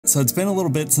So it's been a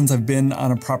little bit since I've been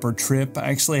on a proper trip.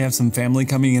 I actually have some family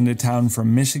coming into town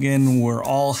from Michigan. We're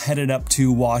all headed up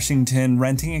to Washington,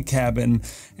 renting a cabin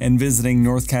and visiting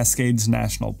North Cascades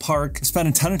National Park. I spent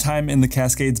a ton of time in the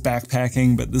Cascades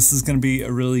backpacking, but this is going to be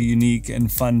a really unique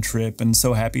and fun trip, and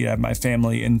so happy to have my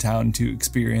family in town to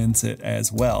experience it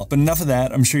as well. But enough of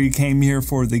that. I'm sure you came here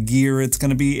for the gear. It's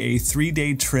going to be a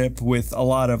 3-day trip with a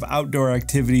lot of outdoor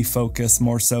activity focus,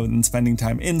 more so than spending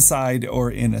time inside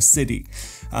or in a city.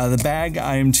 The bag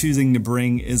I am choosing to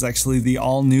bring is actually the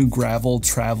all-new gravel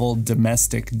travel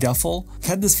domestic duffel. I've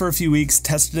had this for a few weeks,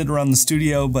 tested it around the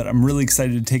studio, but I'm really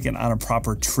excited to take it on a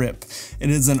proper trip. It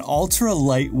is an ultra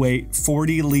lightweight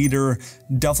 40-liter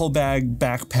duffel bag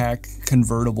backpack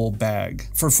convertible bag.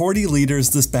 For 40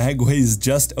 liters, this bag weighs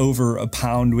just over a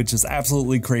pound, which is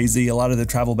absolutely crazy. A lot of the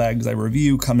travel bags I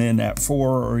review come in at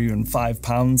 4 or even 5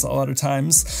 pounds a lot of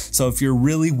times. So if you're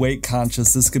really weight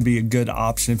conscious, this could be a good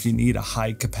option if you need a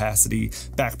high capacity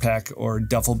backpack or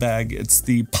duffel bag. It's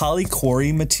the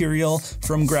polyquarry material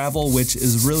from gravel, which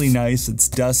is really nice. It's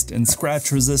dust and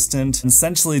scratch resistant.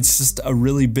 Essentially, it's just a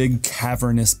really big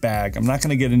cavernous bag. I'm not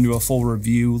going to get into a full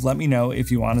review. Let me know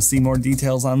if you want to see more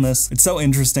details on this. It's so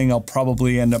interesting, I'll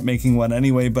probably end up making one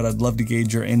anyway, but I'd love to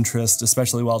gauge your interest,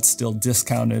 especially while it's still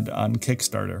discounted on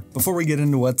Kickstarter. Before we get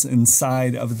into what's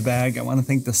inside of the bag, I want to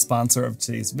thank the sponsor of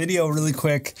today's video really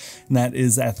quick, and that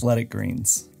is Athletic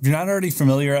Greens. If you're not already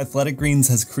familiar, Athletic Greens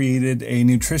has created a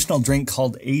nutritional drink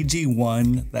called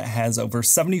AG1 that has over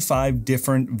 75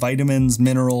 different vitamins,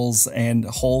 minerals, and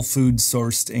whole food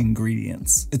sourced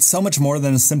ingredients. It's so much more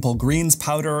than a simple greens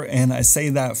powder, and I say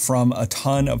that from a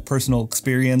ton of personal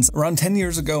experience. Around 10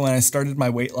 years ago when I started my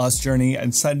weight loss journey, I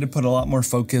decided to put a lot more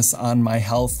focus on my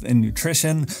health and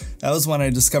nutrition. That was when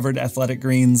I discovered Athletic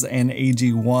Greens and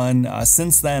AG1.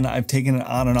 Since then, I've taken it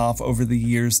on and off over the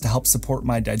years to help support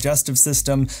my digestive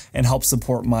system and help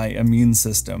support my immune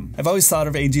system. I've always thought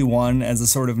of AG1 as a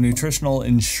sort of nutritional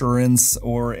insurance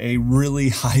or a really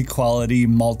high quality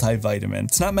multivitamin.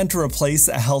 It's not meant to replace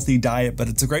a healthy diet, but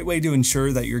it's a great way to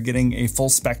ensure that you're getting a full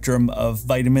spectrum of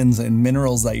vitamins and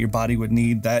minerals that your body would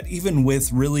need, that even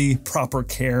with really proper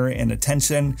care and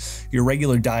attention, your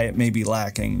regular diet may be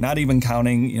lacking. Not even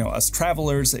counting, us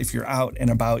travelers, if you're out and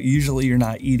about, usually you're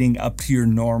not eating up to your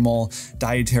normal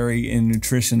dietary and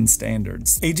nutrition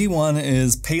standards. AG1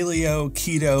 is paleo,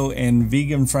 keto, and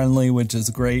vegan friendly, which is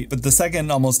great. But the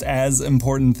second almost as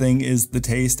important thing is the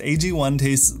taste. AG1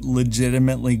 tastes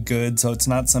legitimately good, so it's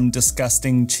not some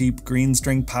disgusting cheap greens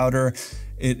drink powder.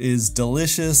 It is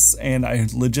delicious, and I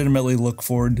legitimately look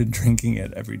forward to drinking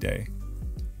it every day.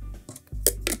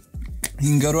 You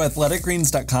can go to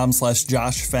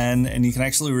athleticgreens.com/JoshFenn and you can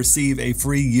actually receive a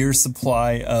free year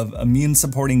supply of immune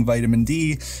supporting vitamin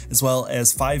D, as well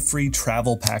as 5 free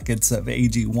travel packets of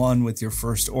AG1 with your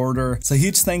first order. So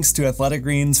huge thanks to Athletic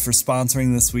Greens for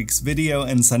sponsoring this week's video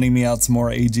and sending me out some more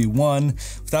AG1.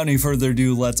 Without any further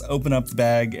ado, let's open up the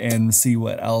bag and see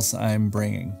what else I'm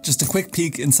bringing. Just a quick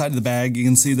peek inside the bag. You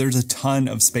can see there's a ton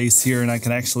of space here, and I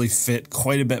can actually fit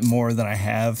quite a bit more than I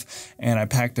have. And I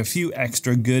packed a few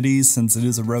extra goodies. Since it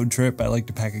is a road trip, I like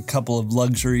to pack a couple of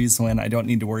luxuries when I don't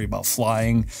need to worry about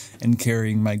flying and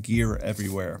carrying my gear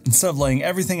everywhere. Instead of laying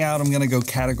everything out, I'm going to go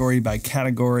category by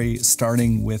category,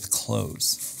 starting with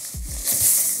clothes.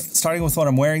 Starting with what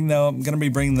I'm wearing though, I'm going to be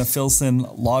bringing the Filson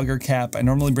Logger cap. I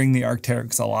normally bring the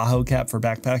Arc'teryx Alaho cap for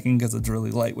backpacking because it's really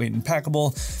lightweight and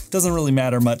packable. Doesn't really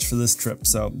matter much for this trip,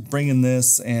 so bringing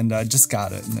this, and I just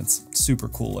got it, and it's super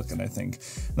cool looking, I think.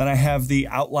 Then I have the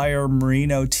Outlier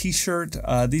Merino t-shirt.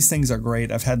 These things are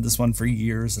great. I've had this one for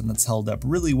years and it's held up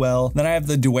really well. Then I have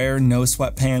the Duer No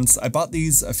Sweatpants. I bought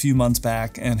these a few months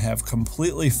back and have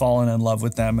completely fallen in love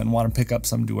with them and want to pick up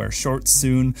some Duer shorts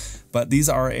soon. But these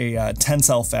are a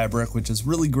tensile fabric, which is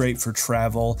really great for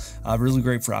travel, really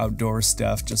great for outdoor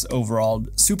stuff, just overall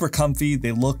super comfy.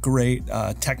 They look great,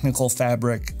 technical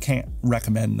fabric, can't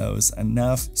recommend those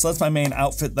enough. So that's my main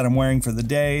outfit that I'm wearing for the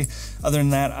day. Other than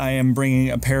that, I am bringing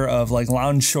a pair of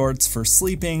lounge shorts for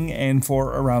sleeping and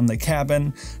for around the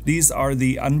cabin. These are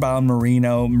the Unbound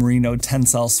Merino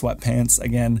tensile sweatpants.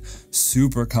 Again,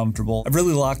 super comfortable. I've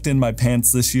really locked in my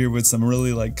pants this year with some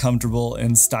really comfortable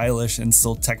and stylish and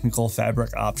still technical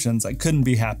fabric options. I couldn't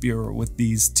be happier with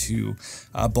these two.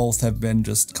 Both have been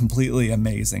just completely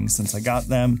amazing since I got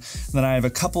them. And then I have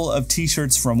a couple of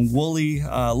t-shirts from Woolly.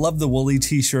 Love the Woolly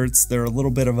t-shirts. They're a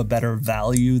little bit of a better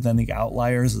value than the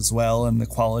Outliers as well, and the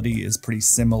quality is pretty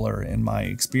similar in my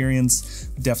experience.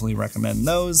 Definitely recommend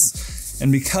those.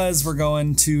 And because we're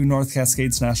going to North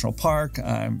Cascades National Park,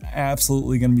 I'm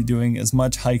absolutely going to be doing as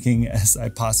much hiking as I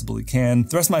possibly can.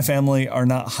 The rest of my family are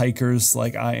not hikers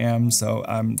like I am, so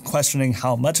I'm questioning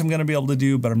how much I'm going to be able to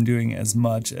do, but I'm doing as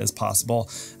much as possible.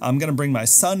 I'm going to bring my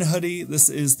sun hoodie. This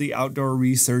is the Outdoor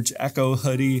Research Echo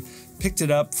hoodie. Picked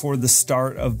it up for the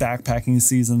start of backpacking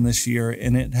season this year,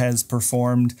 and it has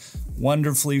performed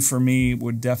wonderfully for me.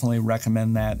 Would definitely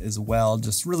recommend that as well.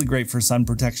 Just really great for sun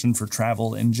protection for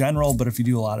travel in general, but if you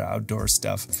do a lot of outdoor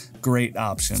stuff, great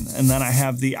option. And then I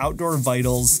have the Outdoor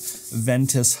Vitals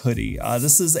Ventus hoodie.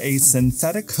 This is a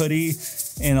synthetic hoodie,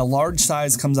 and a large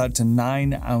size, comes out to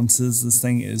 9 ounces. This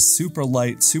thing is super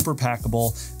light, super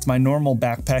packable. It's my normal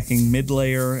backpacking mid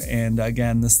layer, and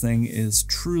again, this thing is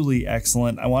truly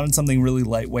excellent. I wanted something really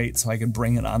lightweight so I could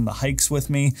bring it on the hikes with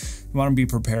me. You want to be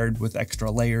prepared with extra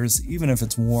layers, even if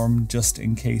it's warm, just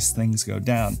in case things go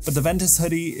down. But the Ventus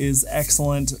hoodie is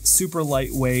excellent, super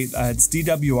lightweight. It's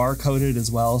DWR coated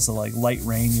as well, so like light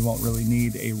rain, you won't really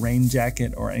need a rain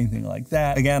jacket or anything like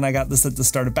that. Again, I got this at the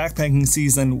start of backpacking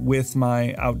season with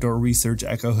my Outdoor Research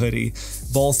Echo hoodie.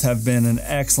 Both have been an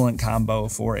excellent combo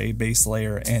for a base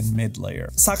layer and mid layer.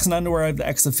 Socks and underwear, I have the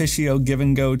Ex Officio Give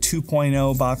and Go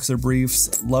 2.0 boxer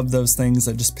briefs. Love those things.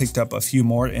 I just picked up a few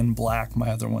more in black. My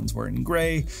other ones were in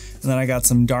gray. And then I got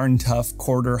some Darn Tough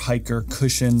quarter hiker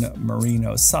cushion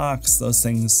merino socks. Those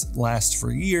things last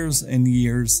for years and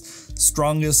years.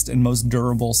 Strongest and most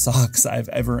durable socks I've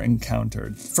ever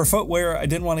encountered. For footwear, I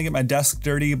didn't want to get my desk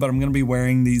dirty, but I'm going to be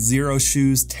wearing these Zero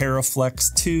Shoes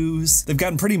Terraflex 2s. They've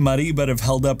gotten pretty muddy, but have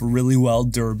held up really well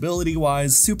durability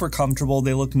wise. Super comfortable.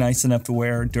 They look nice enough to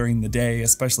wear during the day,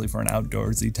 especially for an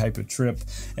outdoorsy type of trip,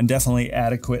 and definitely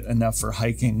adequate enough for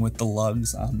hiking with the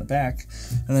lugs on the back.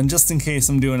 And then just in case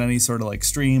I'm doing any sort of like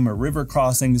stream or river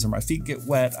crossings or my feet get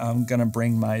wet, I'm going to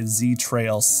bring my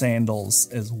Z-Trail sandals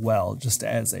as well, just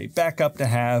as a backup to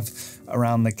have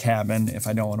around the cabin if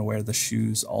I don't want to wear the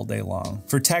shoes all day long.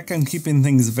 For tech, I'm keeping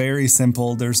things very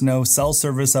simple. There's no cell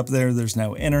service up there, there's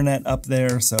no internet up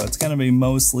there, so it's going to be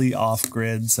mostly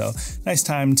off-grid, so nice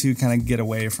time to kind of get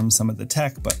away from some of the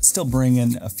tech, but still bring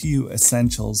in a few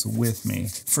essentials with me.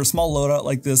 For a small loadout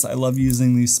like this, I love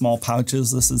using these small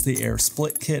pouches. This is the Air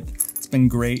Split Kit. Been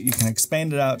great. You can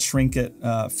expand it out, shrink it,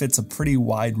 fits a pretty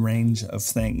wide range of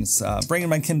things. Bringing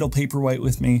my Kindle Paperwhite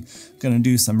with me, gonna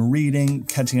do some reading,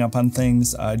 catching up on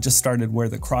things. Just started Where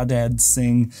the Crawdads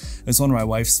Sing. It's one of my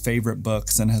wife's favorite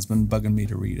books and has been bugging me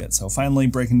to read it. So finally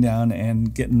breaking down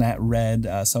and getting that read.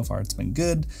 So far it's been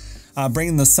good.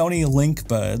 Bringing the Sony Link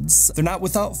Buds. They're not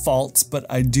without faults, but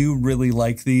I do really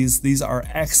like these. These are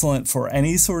excellent for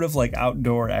any sort of like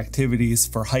outdoor activities,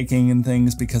 for hiking and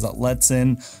things, because it lets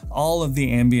in all of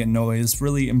the ambient noise.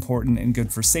 Really important and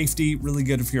good for safety. Really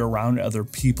good if you're around other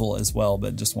people as well,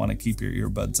 but just want to keep your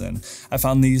earbuds in. I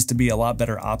found these to be a lot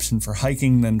better option for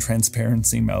hiking than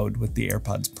transparency mode with the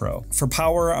AirPods Pro. For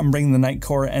power, I'm bringing the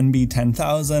Nitecore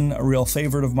NB10000, a real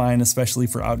favorite of mine, especially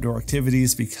for outdoor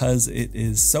activities because it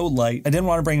is so light. I didn't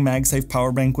want to bring MagSafe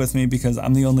power bank with me because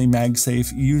I'm the only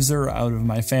MagSafe user out of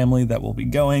my family that will be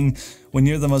going. When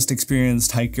you're the most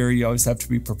experienced hiker, you always have to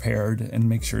be prepared and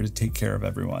make sure to take care of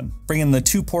everyone. Bring in the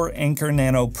 2-port Anker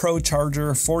Nano Pro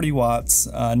charger, 40 watts,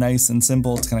 nice and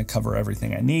simple. It's going to cover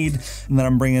everything I need. And then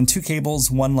I'm bringing 2 cables,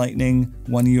 1 Lightning,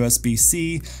 1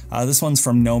 USB-C. This one's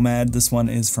from Nomad. This one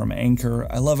is from Anker.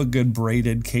 I love a good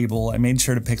braided cable. I made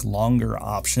sure to pick longer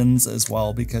options as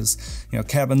well because, you know,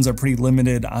 cabins are pretty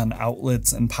limited on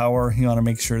outlets and power. You want to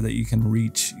make sure that you can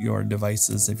reach your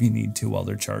devices if you need to while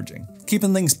they're charging.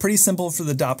 Keeping things pretty simple for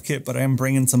the Dopp kit, but I am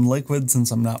bringing some liquid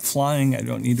since I'm not flying. I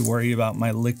don't need to worry about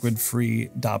my liquid-free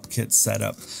Dopp kit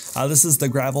setup. This is the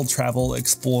Gravel Travel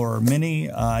Explorer Mini.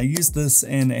 I used this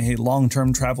in a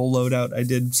long-term travel loadout I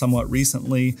did somewhat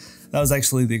recently. That was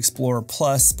actually the Explorer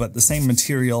Plus, but the same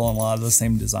material and a lot of the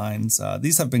same designs.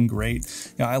 These have been great.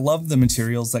 You know, I love the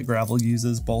materials that Gravel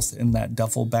uses, both in that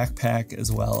duffel backpack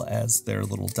as well as their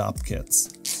little Dopp kits.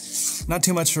 Not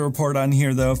too much to report on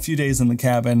here though. A few days in the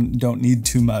cabin, don't need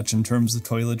too much in terms of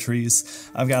toiletries.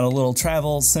 I've got a little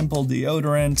travel simple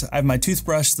deodorant. I have my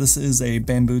toothbrush. This is a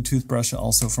bamboo toothbrush,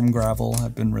 also from Gravel.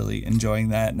 I've been really enjoying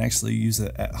that and actually use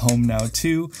it at home now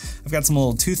too. I've got some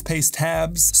little toothpaste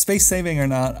tabs. Space saving or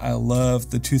not, I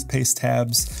love the toothpaste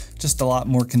tabs. Just a lot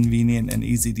more convenient and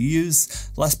easy to use.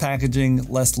 Less packaging,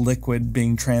 less liquid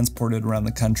being transported around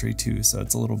the country too, so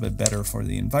it's a little bit better for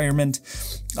the environment.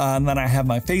 And then I have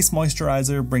my face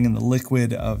moisturizer, bringing the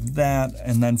liquid of that.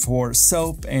 And then for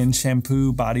soap and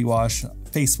shampoo, body wash,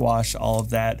 face wash, all of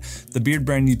that. The Beard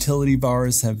brand utility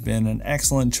bars have been an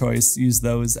excellent choice. Use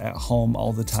those at home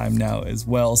all the time now as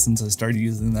well, since I started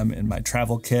using them in my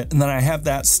travel kit. And then I have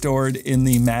that stored in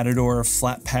the Matador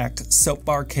flat pack soap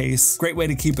bar case. Great way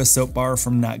to keep a soap bar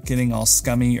from not getting all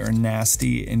scummy or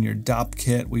nasty in your Dopp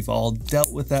kit. We've all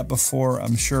dealt with that before,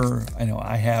 I'm sure. I know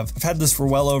I have. I've had this for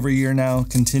well over a year now,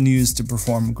 continues to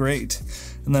perform great.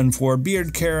 And then for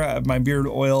beard care, I have my beard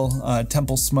oil,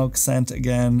 Temple Smoke scent,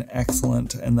 again,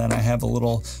 excellent. And then I have a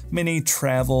little mini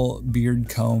travel beard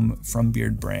comb from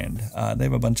Beard brand. They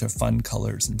have a bunch of fun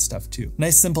colors and stuff too.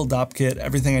 Nice simple Dopp kit,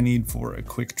 everything I need for a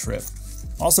quick trip.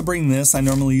 Also bring this, I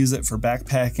normally use it for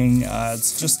backpacking.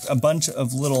 It's just a bunch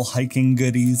of little hiking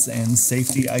goodies and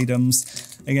safety items.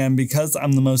 Again, because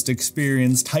I'm the most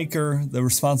experienced hiker, the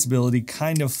responsibility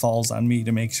kind of falls on me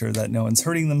to make sure that no one's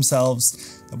hurting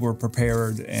themselves, that we're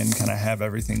prepared and kind of have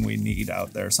everything we need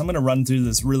out there. So I'm going to run through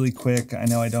this really quick. I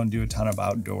know I don't do a ton of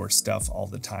outdoor stuff all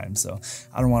the time, so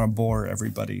I don't want to bore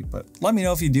everybody, but let me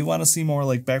know if you do want to see more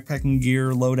like backpacking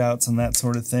gear, loadouts, and that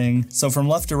sort of thing. So from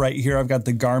left to right here, I've got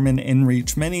the Garmin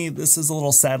InReach Mini. This is a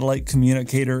little satellite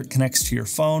communicator. It connects to your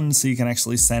phone, so you can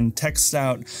actually send text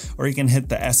out, or you can hit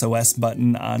the SOS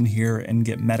button on here and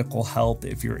get medical help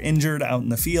if you're injured out in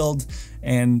the field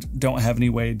and don't have any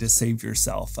way to save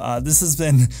yourself. This has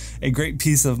been a great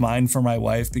peace of mind for my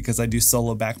wife because I do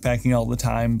solo backpacking all the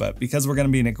time, but because we're going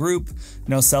to be in a group,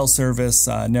 no cell service,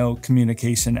 no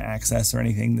communication access or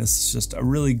anything, this is just a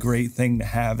really great thing to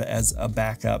have as a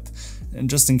backup, and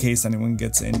just in case anyone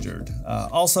gets injured.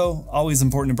 Also, always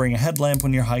important to bring a headlamp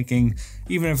when you're hiking,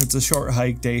 even if it's a short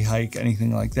hike, day hike,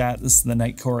 anything like that. This is the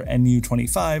Nightcore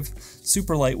NU25.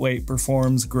 Super lightweight,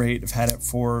 performs great. I've had it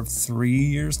for 3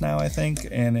 years now, I think,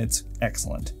 and it's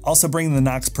excellent. Also bring the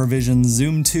Knox Provisions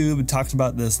Zoom tube. Talked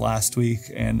about this last week,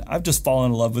 and I've just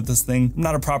fallen in love with this thing. I'm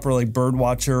not a proper like bird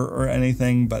watcher or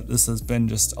anything, but this has been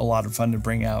just a lot of fun to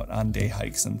bring out on day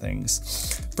hikes and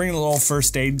things. Bring a little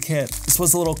first aid kit. This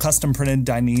was a little custom printed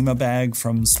Dyneema bag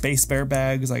from Space Bear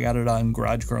Bags. I got it on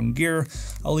Garage Grown Gear.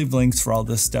 I'll leave links for all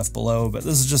this stuff below, but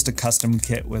this is just a custom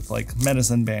kit with like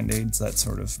medicine, band-aids, that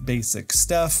sort of basic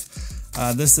stuff.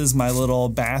 This is my little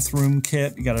bathroom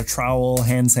kit. You got a trowel,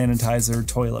 hand sanitizer,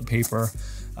 toilet paper.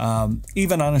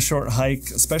 Even on a short hike,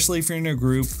 especially if you're in a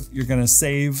group, you're gonna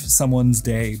save someone's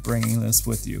day bringing this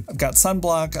with you. I've got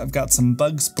sunblock, I've got some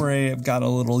bug spray, I've got a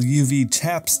little UV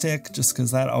chapstick, just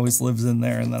because that always lives in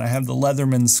there, and then I have the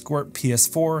Leatherman Squirt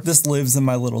PS4. This lives in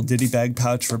my little ditty bag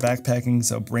pouch for backpacking,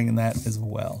 so bringing that as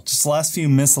well. Just the last few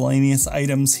miscellaneous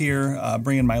items here,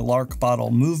 bringing my Lark bottle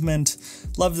movement.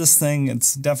 Love this thing,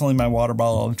 it's definitely my water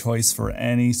bottle of choice for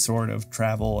any sort of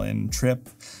travel and trip.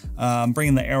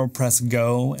 Bringing the AeroPress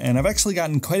Go, and I've actually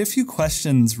gotten quite a few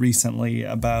questions recently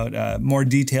about more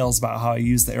details about how I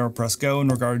use the AeroPress Go in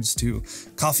regards to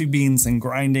coffee beans and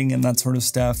grinding and that sort of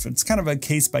stuff. It's kind of a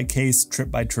case-by-case,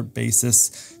 trip-by-trip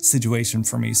basis situation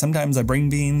for me. Sometimes I bring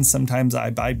beans, sometimes I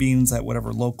buy beans at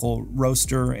whatever local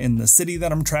roaster in the city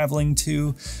that I'm traveling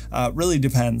to. Really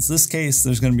depends. This case,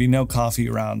 there's going to be no coffee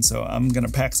around, so I'm going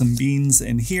to pack some beans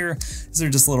in here. These are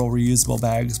just little reusable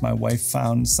bags my wife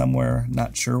found somewhere,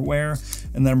 not sure where.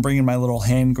 And then I'm bringing my little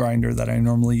hand grinder that I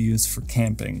normally use for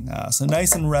camping. So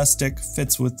nice and rustic,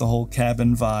 fits with the whole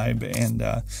cabin vibe, and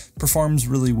performs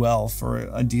really well for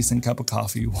a decent cup of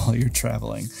coffee while you're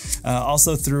traveling.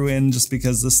 Also threw in, just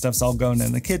because this stuff's all going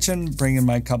in the kitchen, bringing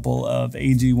my couple of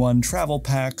AG1 travel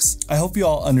packs. I hope you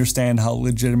all understand how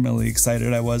legitimately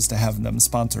excited I was to have them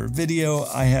sponsor a video.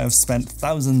 I have spent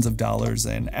thousands of dollars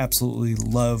and absolutely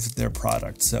love their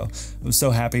product, so I was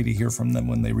so happy to hear from them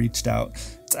when they reached out.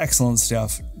 It's excellent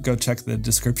stuff. Go check the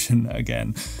description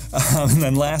again. And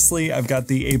then lastly, I've got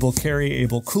the Able Carry,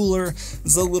 Able Cooler. This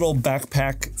is a little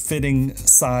backpack fitting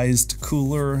sized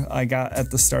cooler I got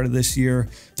at the start of this year.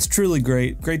 It's truly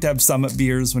great. Great to have summit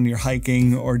beers when you're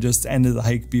hiking, or just end of the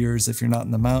hike beers if you're not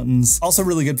in the mountains. Also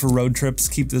really good for road trips.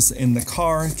 Keep this in the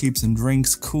car, keeps some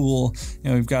drinks cool. You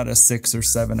know, we've got a 6 or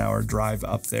 7 hour drive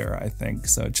up there, I think.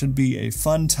 So it should be a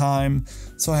fun time.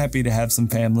 So happy to have some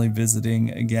family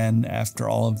visiting again after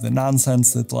all of the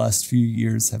nonsense that the last few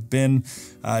years have been.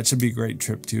 It should be a great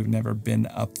trip to have never been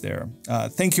up there.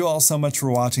 Thank you all so much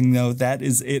for watching though. That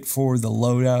is it for the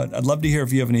loadout. I'd love to hear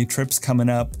if you have any trips coming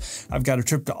up. I've got a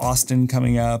trip to Austin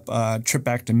coming up, a trip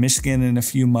back to Michigan in a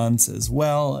few months as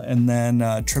well, and then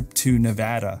a trip to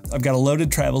Nevada. I've got a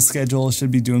loaded travel schedule.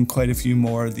 Should be doing quite a few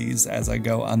more of these as I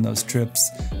go on those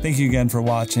trips. Thank you again for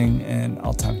watching, and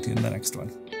I'll talk to you in the next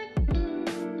one.